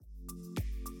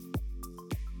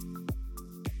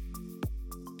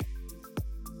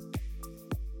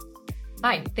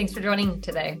Hi, thanks for joining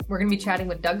today. We're going to be chatting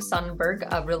with Doug Sonnenberg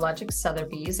of Realogics,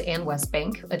 Sotheby's, and West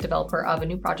Bank, a developer of a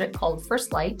new project called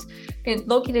First Light,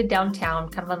 located downtown,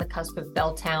 kind of on the cusp of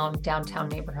Belltown, downtown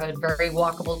neighborhood, very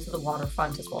walkable to the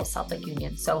waterfront as well as South Lake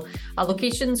Union. So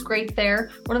location's great there.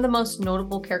 One of the most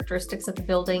notable characteristics of the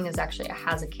building is actually it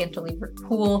has a cantilevered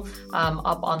pool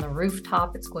up on the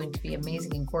rooftop. It's going to be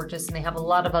amazing and gorgeous, and they have a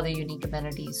lot of other unique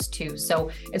amenities too. So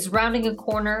it's rounding a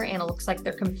corner, and it looks like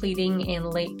they're completing in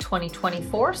late 2024.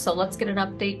 So let's get an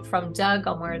update from Doug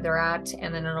on where they're at,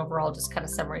 and then an overall just kind of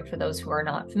summary for those who are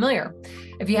not familiar.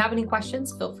 If you have any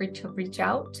questions, feel free to reach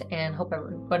out, and hope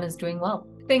everyone is doing well.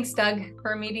 Thanks, Doug,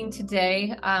 for our meeting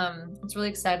today. It's really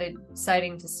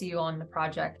exciting to see you on the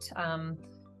project.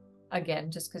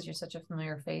 Again, just because you're such a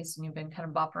familiar face and you've been kind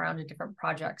of bopping around to different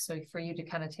projects. So for you to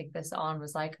kind of take this on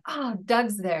was like, oh,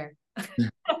 Doug's there.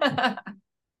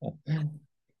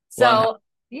 So,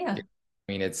 yeah.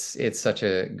 I mean, it's such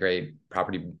a great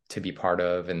property to be part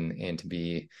of and to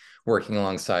be working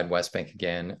alongside West Bank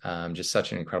again. Just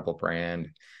such an incredible brand,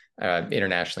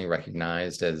 internationally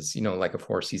recognized as, like a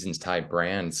Four Seasons type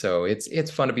brand. So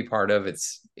it's fun to be part of.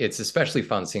 It's especially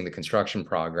fun seeing the construction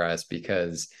progress,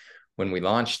 because when we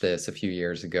launched this a few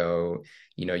years ago,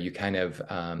 you kind of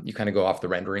go off the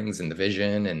renderings and the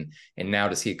vision, and now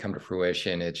to see it come to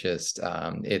fruition, it just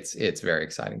it's very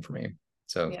exciting for me.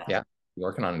 So yeah,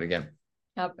 working on it again.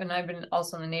 Yep, and I've been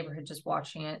also in the neighborhood just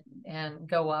watching it and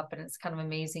go up, and it's kind of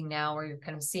amazing now where you're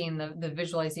kind of seeing the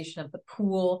visualization of the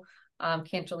pool,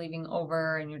 cantilevering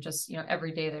over, and you're just,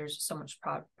 every day there's so much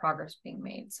progress being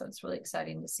made. So it's really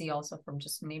exciting to see also from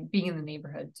just being in the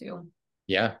neighborhood too.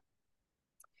 Yeah.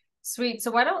 Sweet. So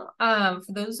why don't,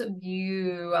 for those of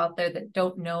you out there that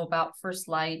don't know about First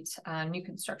Light, new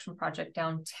construction project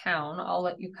downtown, I'll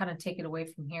let you kind of take it away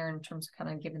from here in terms of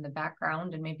kind of giving the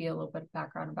background and maybe a little bit of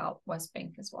background about West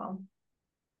Bank as well.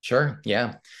 Sure.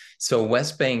 Yeah. So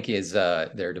West Bank is they're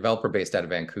a developer based out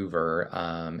of Vancouver.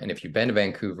 And if you've been to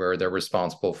Vancouver, they're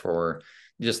responsible for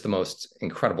just the most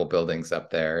incredible buildings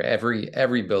up there.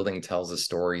 Every building tells a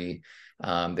story.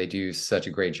 They do such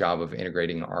a great job of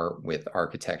integrating art with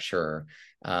architecture.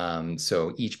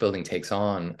 So each building takes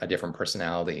on a different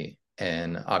personality.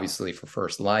 And obviously for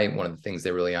First Light, one of the things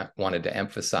they really wanted to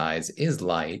emphasize is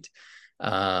light,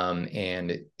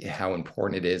 and how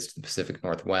important it is to the Pacific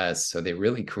Northwest. So they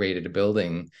really created a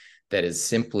building that is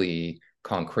simply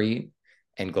concrete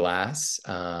and glass,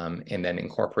 and then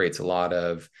incorporates a lot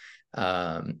of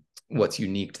what's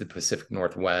unique to the Pacific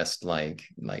Northwest, like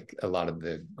a lot of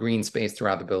the green space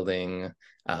throughout the building,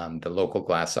 the local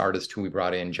glass artist who we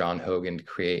brought in, John Hogan, to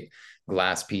create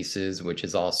glass pieces, which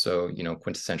is also,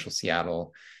 quintessential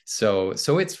Seattle. So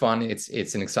it's fun.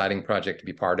 It's an exciting project to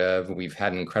be part of. We've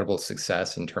had incredible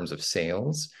success in terms of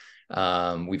sales.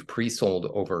 We've pre-sold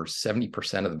over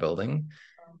 70% of the building,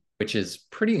 which is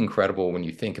pretty incredible when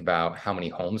you think about how many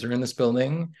homes are in this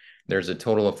building. There's a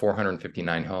total of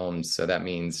 459 homes. So that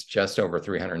means just over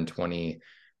 320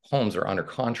 homes are under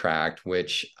contract,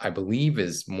 which I believe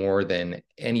is more than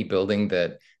any building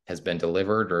that has been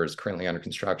delivered or is currently under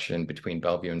construction between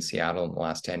Bellevue and Seattle in the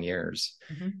last 10 years.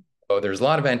 Mm-hmm. So there's a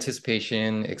lot of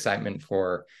anticipation, excitement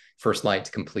for First Light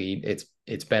to complete.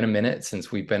 It's been a minute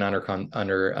since we've been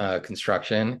under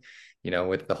construction,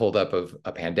 with the holdup of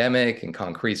a pandemic and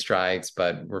concrete strikes,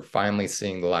 but we're finally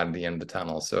seeing the light at the end of the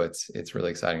tunnel. So it's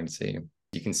really exciting to see.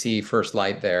 You can see First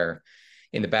Light there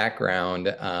in the background.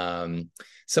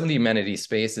 Some of the amenity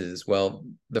spaces, well,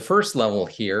 the first level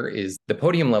here is the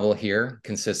podium level here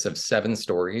consists of 7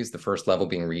 stories, the first level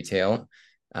being retail.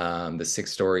 The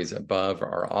 6 stories above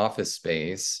are office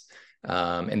space.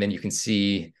 And then you can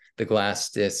see the glass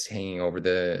discs hanging over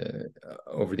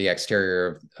the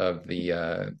exterior of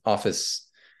the office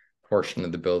portion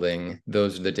of the building.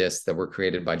 Those are the discs that were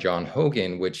created by John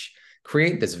Hogan, which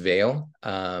create this veil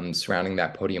surrounding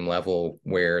that podium level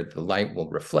where the light will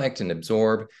reflect and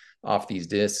absorb off these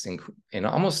discs and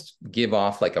almost give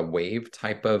off like a wave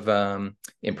type of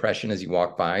impression as you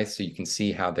walk by. So you can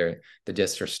see how the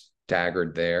discs are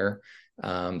staggered there.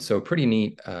 So pretty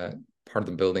neat part of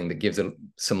the building that gives it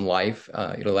some life.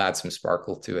 It'll add some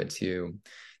sparkle to it too.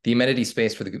 The amenity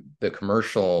space for the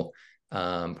commercial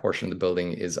portion of the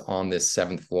building is on this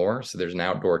 7th floor. So there's an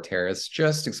outdoor terrace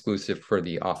just exclusive for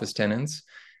the office tenants.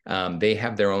 They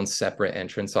have their own separate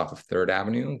entrance off of 3rd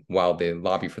Avenue, while the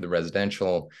lobby for the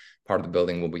residential part of the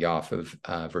building will be off of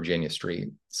Virginia Street.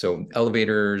 So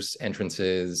elevators,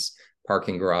 entrances,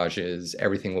 parking garages,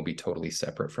 everything will be totally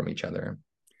separate from each other.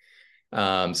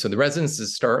 So the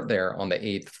residences start there on the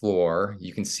 8th floor.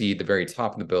 You can see the very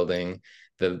top of the building.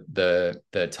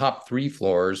 The top three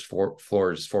floors,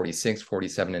 floors 46,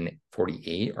 47, and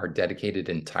 48 are dedicated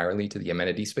entirely to the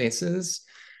amenity spaces.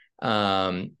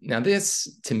 Now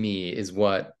this to me is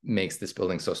what makes this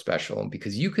building so special,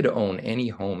 because you could own any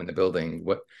home in the building,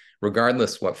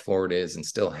 regardless what floor it is, and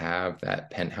still have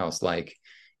that penthouse-like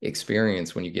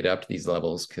experience when you get up to these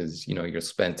levels, because you'll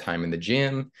spend time in the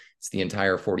gym. It's the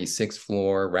entire 46th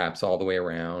floor, wraps all the way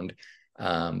around.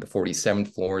 The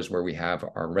 47th floor is where we have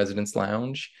our residence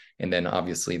lounge, and then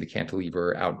obviously the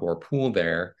cantilever outdoor pool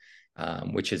there,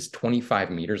 which is 25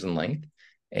 meters in length.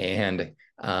 And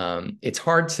it's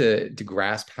hard to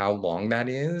grasp how long that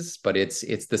is, but it's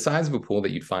the size of a pool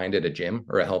that you'd find at a gym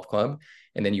or a health club.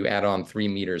 And then you add on 3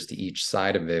 meters to each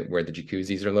side of it where the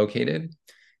jacuzzis are located.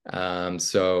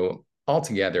 So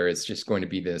altogether, it's just going to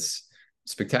be this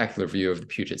spectacular view of the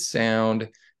Puget Sound.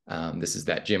 This is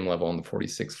that gym level on the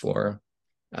 46th floor.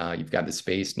 You've got the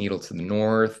Space Needle to the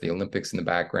north, the Olympics in the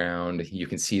background. You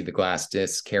can see the glass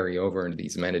discs carry over into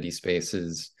these amenity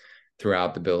spaces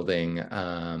throughout the building.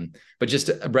 But just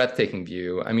a breathtaking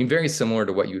view. I mean, very similar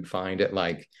to what you'd find at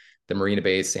like the Marina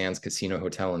Bay Sands Casino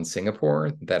Hotel in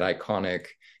Singapore, that iconic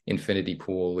infinity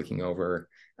pool looking over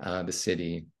the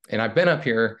city. And I've been up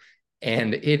here,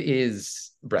 and it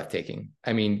is breathtaking.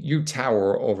 I mean, you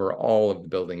tower over all of the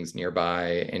buildings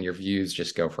nearby, and your views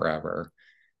just go forever.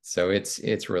 So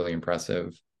it's really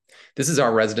impressive. This is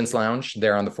our residence lounge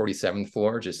there on the 47th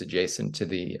floor, just adjacent to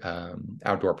the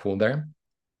outdoor pool there.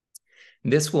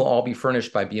 This will all be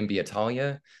furnished by B&B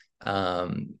Italia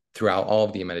throughout all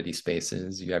of the amenity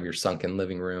spaces. You have your sunken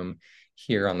living room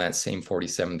here on that same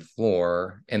 47th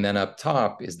floor. And then up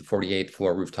top is the 48th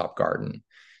floor rooftop garden.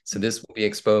 So this will be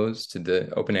exposed to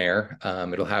the open air.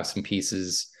 It'll have some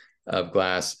pieces of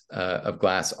glass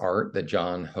art that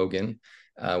John Hogan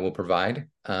will provide.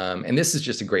 And this is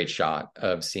just a great shot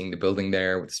of seeing the building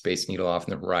there with the Space Needle off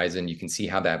in the horizon. You can see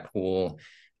how that pool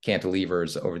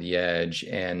cantilevers over the edge.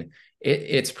 And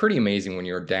it's pretty amazing when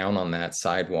you're down on that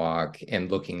sidewalk and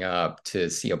looking up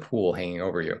to see a pool hanging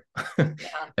over you. Yeah,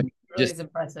 it really just is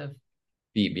impressive.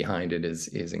 Behind it is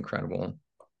incredible.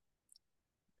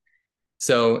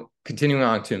 So continuing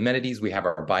on to amenities, we have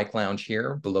our bike lounge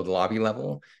here below the lobby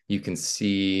level. You can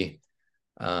see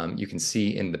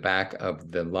in the back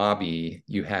of the lobby,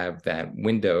 you have that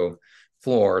window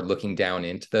floor looking down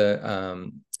into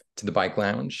the bike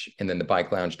lounge, and then the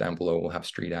bike lounge down below will have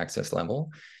street access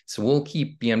level. So we'll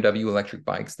keep BMW electric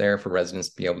bikes there for residents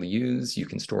to be able to use. You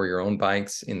can store your own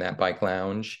bikes in that bike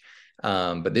lounge,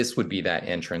 but this would be that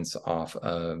entrance off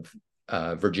of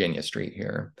Virginia Street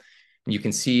here. You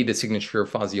can see the signature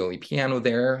Fazioli piano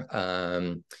there,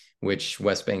 which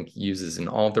Westbank uses in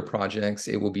all of their projects.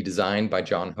 It will be designed by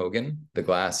John Hogan, the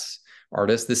glass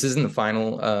artist. This isn't the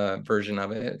final version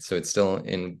of it, so it's still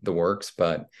in the works,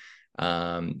 but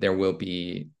there will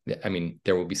be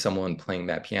someone playing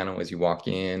that piano as you walk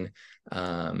in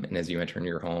and as you enter into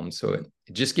your home. So it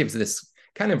just gives this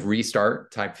kind of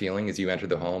restart type feeling as you enter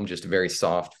the home, just a very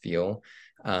soft feel,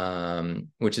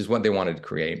 which is what they wanted to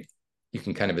create. You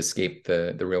can kind of escape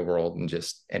the real world and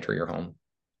just enter your home.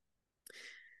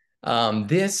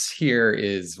 This here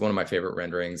is one of my favorite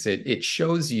renderings. It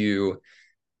shows you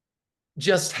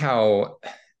just how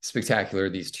spectacular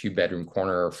these 2-bedroom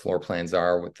corner floor plans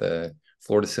are, with the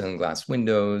floor-to-ceiling glass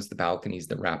windows, the balconies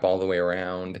that wrap all the way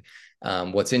around.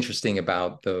 What's interesting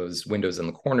about those windows in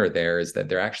the corner there is that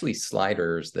they're actually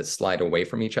sliders that slide away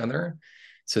from each other.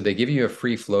 So they give you a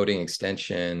free-floating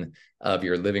extension of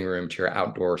your living room to your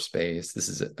outdoor space. This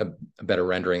is a better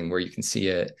rendering where you can see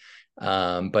it.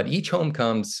 But each home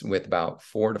comes with about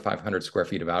 400 to 500 square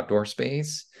feet of outdoor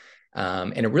space.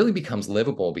 And it really becomes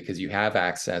livable because you have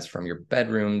access from your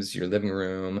bedrooms, your living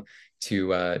room,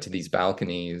 to these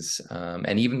balconies.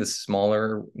 And even the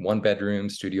smaller 1-bedroom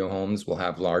studio homes will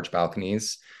have large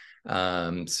balconies.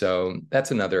 So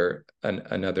that's another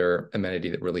amenity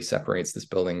that really separates this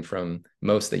building from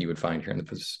most that you would find here in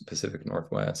the Pacific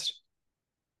Northwest.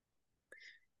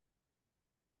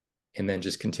 And then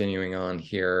just continuing on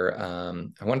here,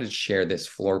 I wanted to share this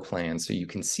floor plan so you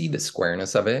can see the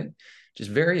squareness of it. Just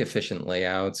very efficient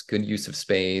layouts, good use of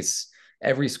space.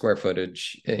 Every square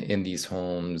footage in these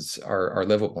homes are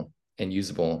livable and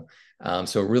usable.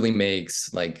 So it really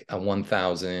makes like a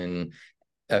 1,000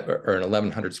 or an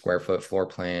 1,100 square foot floor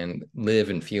plan live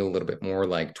and feel a little bit more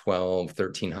like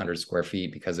 1,300 square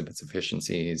feet because of its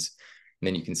efficiencies. And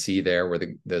then you can see there where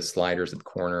the sliders at the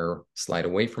corner slide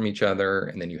away from each other.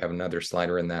 And then you have another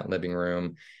slider in that living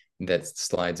room that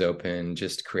slides open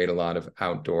just to create a lot of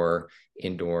outdoor,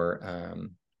 indoor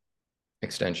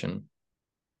extension.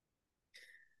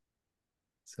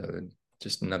 So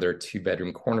Just another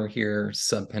 2-bedroom corner here,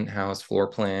 sub penthouse floor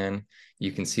plan.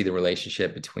 You can see the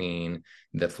relationship between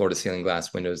the floor to ceiling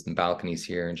glass windows and balconies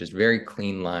here, and just very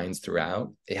clean lines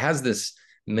throughout. It has this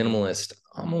minimalist,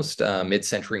 almost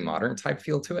mid-century modern type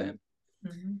feel to it.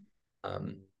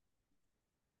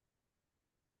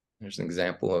 There's an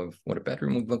example of what a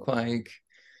bedroom would look like.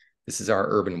 This is our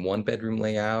urban 1-bedroom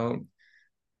layout.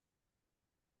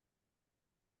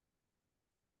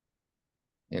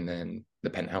 And then the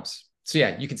penthouse. So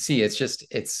yeah, you can see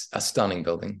it's a stunning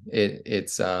building.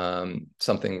 It's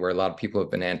something where a lot of people have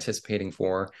been anticipating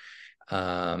for,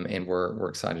 and we're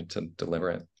excited to deliver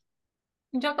it.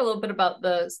 Can you talk a little bit about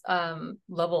the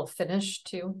level of finish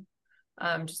too?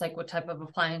 Just like what type of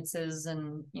appliances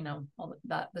and, you know, all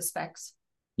that, the specs.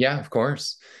 Yeah, of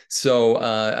course. So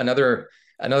another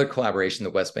collaboration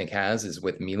that West Bank has is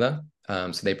with Miele.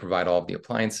 So they provide all of the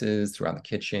appliances throughout the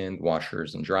kitchen,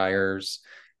 washers and dryers.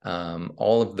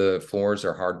 All of the floors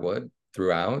are hardwood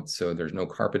throughout, so there's no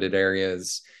carpeted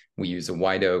areas. We use a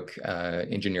white oak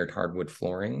engineered hardwood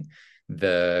flooring.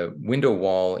 The window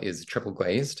wall is triple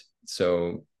glazed,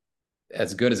 so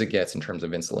as good as it gets in terms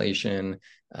of insulation,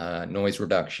 noise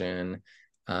reduction.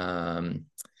 Other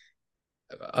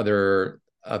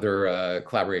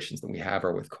collaborations that we have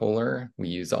are with Kohler. We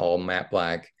use all matte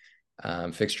black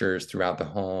fixtures throughout the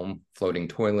home, floating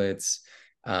toilets.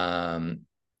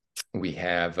 We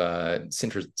have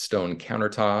sinter stone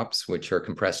countertops, which are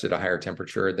compressed at a higher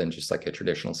temperature than just like a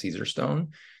traditional Caesar stone.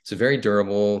 So very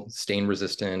durable, stain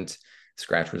resistant,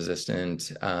 scratch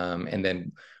resistant. And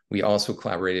then we also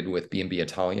collaborated with B&B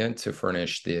Italia to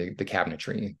furnish the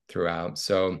cabinetry throughout.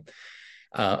 So,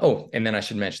 and then I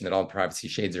should mention that all privacy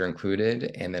shades are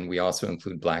included. And then we also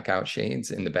include blackout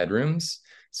shades in the bedrooms.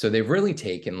 So they've really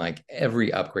taken like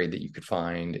every upgrade that you could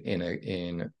find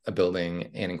in a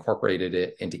building and incorporated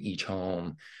it into each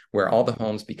home, where all the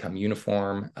homes become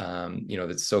uniform, you know,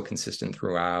 that's so consistent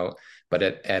throughout, but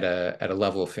at a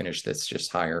level of finish that's just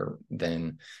higher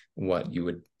than what you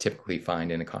would typically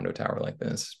find in a condo tower like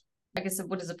this. I guess,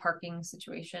 what is the parking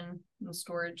situation and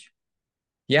storage?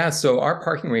 Yeah, so our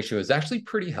parking ratio is actually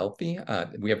pretty healthy.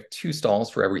 We have 2 stalls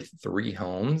for every 3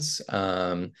 homes.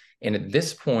 And at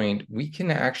this point, we can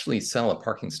actually sell a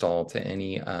parking stall to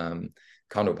any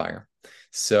condo buyer.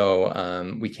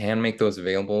 So we can make those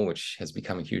available, which has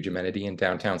become a huge amenity in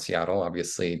downtown Seattle.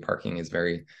 Obviously, parking is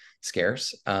very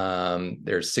scarce.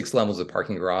 There's 6 levels of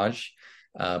parking garage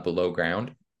below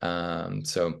ground.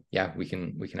 So yeah, we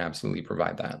can absolutely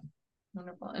provide that.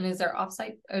 Wonderful. And is there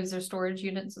storage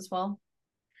units as well?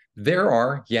 There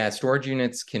are, yeah, storage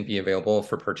units can be available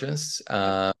for purchase.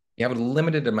 You have a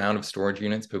limited amount of storage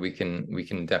units, but we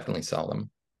can definitely sell them.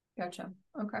 Gotcha.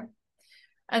 Okay.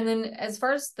 And then as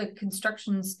far as the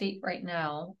construction state right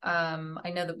now,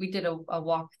 I know that we did a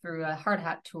walk through a hard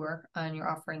hat tour, and you're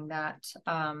offering that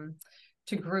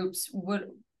to groups. What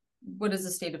is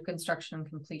the state of construction and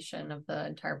completion of the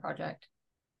entire project?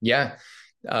 Yeah.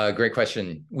 Great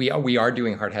question. We are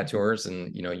doing hard hat tours,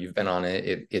 and you know, you've been on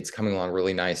it. It's coming along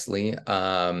really nicely.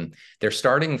 They're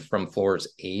starting from floors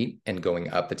 8 and going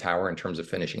up the tower in terms of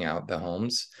finishing out the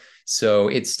homes. So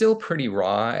it's still pretty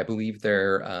raw. I believe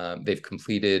they've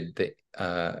completed the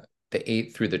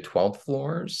 8th through the 12th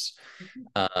floors,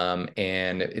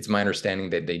 and it's my understanding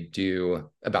that they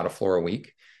do about a floor a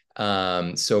week.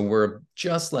 So we're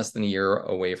just less than a year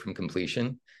away from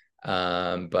completion.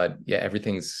 But yeah,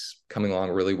 everything's coming along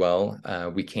really well.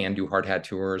 We can do hard hat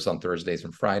tours on Thursdays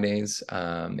and Fridays.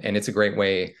 And it's a great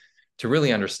way to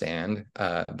really understand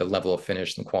the level of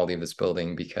finish and quality of this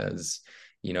building, because,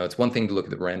 you know, it's one thing to look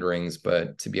at the renderings,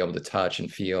 but to be able to touch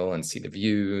and feel and see the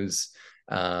views,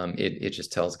 it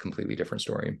just tells a completely different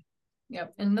story.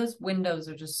 Yep. And those windows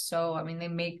are just so, I mean, they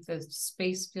make the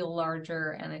space feel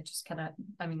larger, and it just kind of,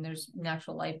 I mean, there's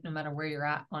natural light no matter where you're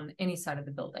at on any side of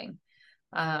the building.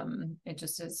 It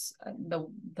just is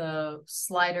the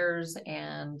sliders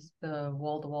and the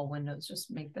wall-to-wall windows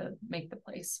just make the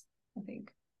place, I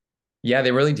think. Yeah,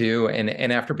 they really do.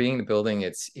 And after being in the building,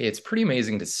 it's pretty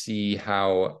amazing to see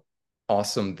how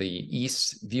awesome the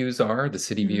east views are, the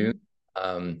city view.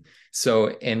 So,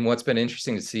 and what's been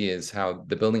interesting to see is how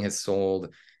the building has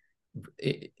sold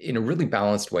in a really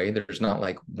balanced way. There's not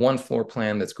like one floor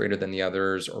plan that's greater than the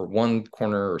others, or one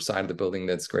corner or side of the building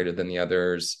that's greater than the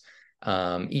others.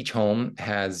 Each home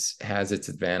has its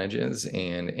advantages,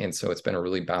 and so it's been a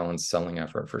really balanced selling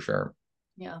effort for sure.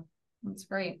 Yeah, that's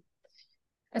great.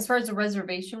 As far as the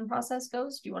reservation process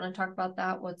goes, do you want to talk about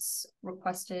that? What's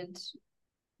requested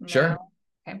now? Sure.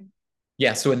 Okay.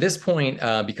 Yeah, so at this point,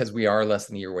 because we are less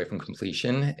than a year away from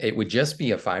completion, it would just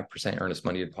be a 5% earnest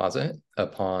money deposit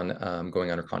upon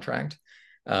going under contract.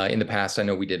 In the past, I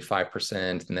know we did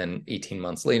 5%, and then 18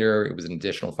 months later, it was an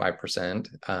additional 5%.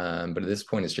 But at this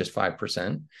point, it's just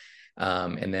 5%.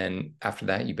 And then after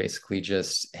that, you basically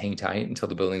just hang tight until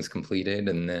the building's completed,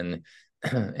 and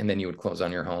then you would close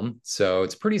on your home. So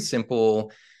it's pretty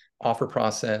simple offer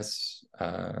process,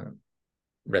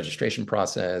 registration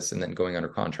process, and then going under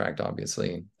contract,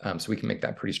 obviously. So we can make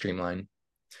that pretty streamlined.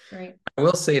 Right. I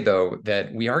will say, though,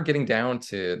 that we are getting down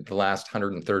to the last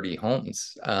 130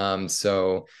 homes.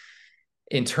 So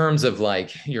in terms of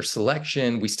like your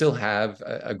selection, we still have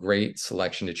a great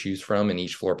selection to choose from in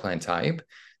each floor plan type.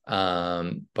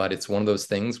 But it's one of those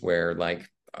things where, like,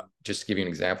 just to give you an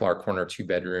example, our corner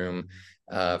 2-bedroom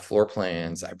floor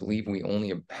plans, I believe we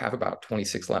only have about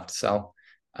 26 left to sell.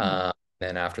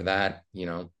 Then after that,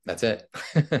 that's it.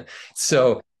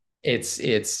 So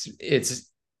it's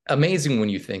amazing when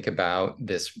you think about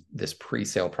this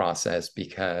pre-sale process,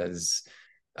 because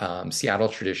Seattle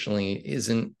traditionally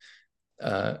isn't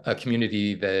a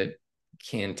community that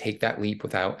can take that leap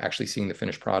without actually seeing the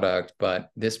finished product.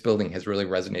 But this building has really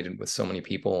resonated with so many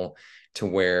people to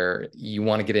where you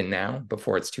want to get in now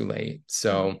before it's too late.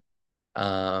 So,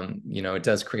 it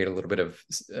does create a little bit of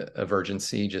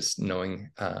urgency, just knowing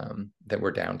that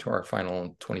we're down to our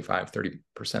final 25-30%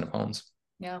 of homes.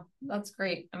 Yeah, that's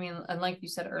great. I mean, and like you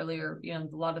said earlier, a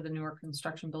lot of the newer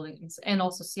construction buildings, and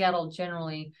also Seattle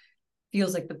generally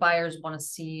feels like the buyers want to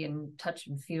see and touch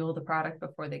and feel the product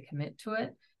before they commit to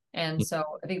it. And so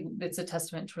I think it's a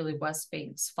testament to really West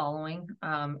Bank's following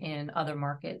in other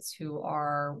markets who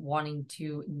are wanting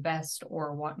to invest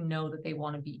or know that they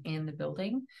want to be in the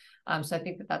building. So I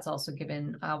think that's also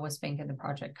given West Bank and the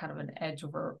project kind of an edge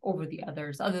over the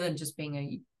others, other than just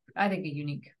being I think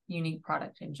a unique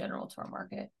product in general to our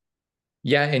market.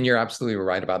 Yeah, and you're absolutely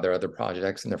right about their other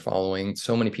projects and their following.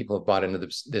 So many people have bought into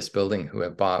this building who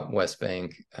have bought West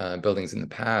Bank buildings in the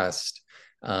past,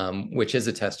 which is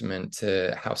a testament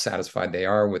to how satisfied they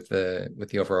are with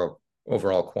the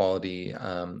overall quality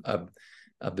of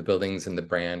the buildings and the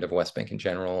brand of West Bank in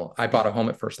general. I bought a home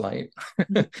at First Light,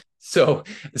 so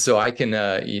I can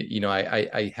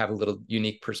I have a little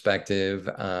unique perspective.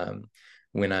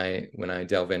 When I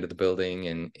delve into the building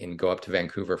and go up to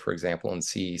Vancouver, for example, and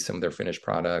see some of their finished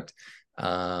product,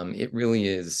 it really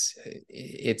is,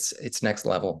 it's next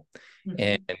level.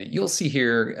 And you'll see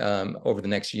here over the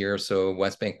next year or so,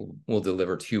 West Bank will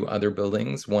deliver 2 other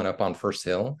buildings, one up on First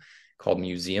Hill called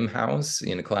Museum House,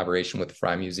 in a collaboration with the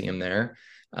Fry Museum there.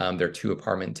 They're 2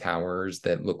 apartment towers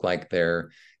that look like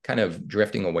they're kind of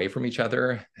drifting away from each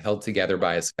other, held together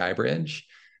by a sky bridge.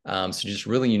 So just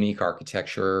really unique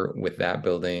architecture with that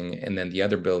building. And then the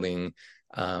other building,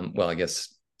 I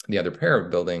guess the other pair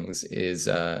of buildings is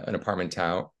an apartment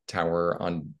tower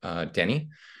on Denny,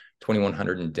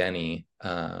 2100 and Denny.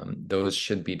 Those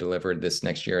should be delivered this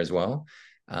next year as well.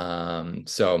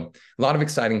 So a lot of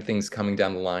exciting things coming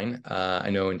down the line. I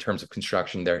know in terms of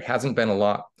construction, there hasn't been a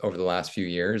lot over the last few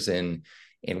years, and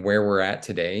where we're at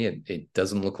today, it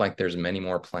doesn't look like there's many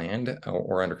more planned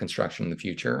or under construction in the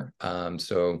future.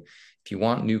 So if you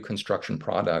want new construction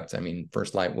products, I mean,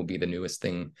 First Light will be the newest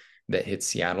thing that hits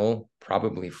Seattle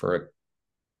probably for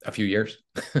a few years.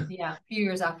 Yeah, a few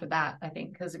years after that, I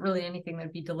think, because really anything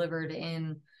that'd be delivered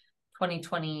in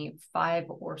 2025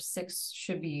 or 6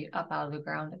 should be up out of the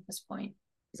ground at this point.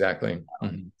 Exactly.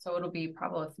 So it'll be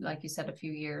probably, like you said, a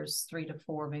few years, 3 to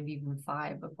 4, maybe even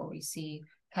 5 before we see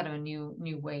kind of a new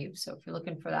wave. So if you're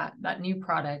looking for that new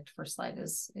product, First Light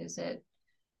is it.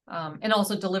 And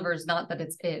also delivers, not that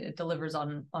it delivers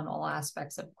on all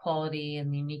aspects of quality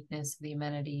and the uniqueness of the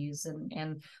amenities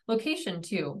and location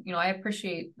too. I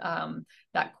appreciate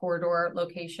that corridor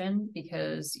location,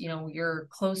 because you're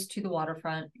close to the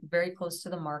waterfront, very close to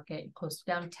the market, close to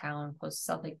downtown, close to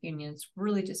South Lake Union. It's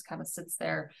really just kind of sits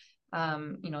there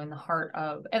in the heart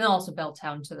of, and also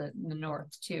Belltown to the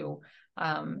north too.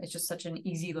 It's just such an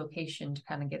easy location to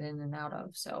kind of get in and out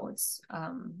of. So it's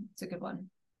a good one.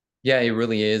 Yeah, it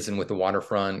really is. And with the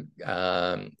waterfront,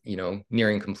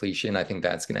 nearing completion, I think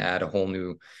that's going to add a whole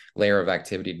new layer of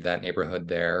activity to that neighborhood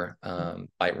there.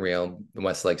 Light rail, the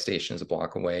Westlake Station is a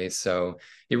block away. So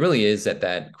it really is at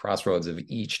that crossroads of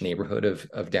each neighborhood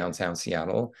of downtown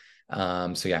Seattle.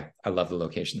 So yeah, I love the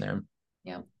location there.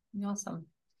 Yeah, awesome.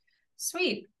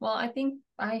 Sweet. Well, I think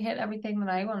I hit everything that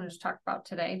I wanted to talk about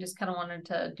today. Just kind of wanted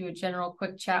to do a general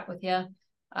quick chat with you.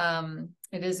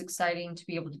 It is exciting to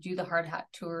be able to do the hard hat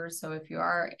tours. So if you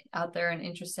are out there and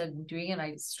interested in doing it,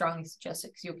 I strongly suggest it,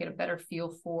 because you'll get a better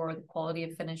feel for the quality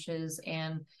of finishes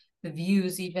and the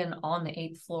views even on the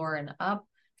 8th floor and up.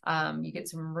 You get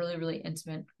some really, really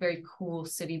intimate, very cool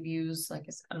city views, like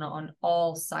on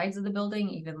all sides of the building.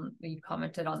 Even you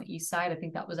commented on the east side. I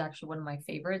think that was actually one of my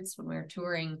favorites when we were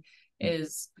touring,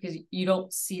 is because you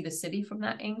don't see the city from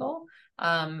that angle.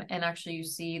 And actually you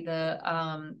see the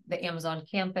Amazon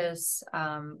campus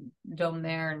dome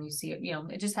there, and you see it,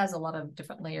 it just has a lot of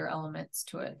different layer elements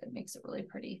to it that makes it really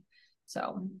pretty.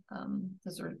 So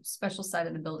those are a special side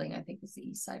of the building, I think, is the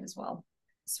east side as well.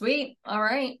 Sweet. All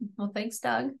right. Well, thanks,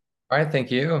 Doug. All right.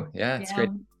 Thank you. Yeah, it's great.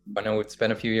 I know it's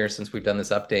been a few years since we've done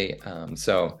this update.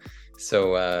 So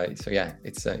yeah,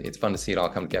 it's fun to see it all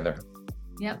come together.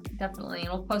 Yep, definitely. And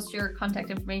we'll post your contact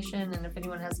information. And if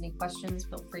anyone has any questions,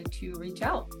 feel free to reach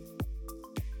out.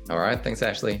 All right. Thanks,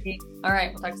 Ashley. All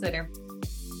right. We'll talk to you later.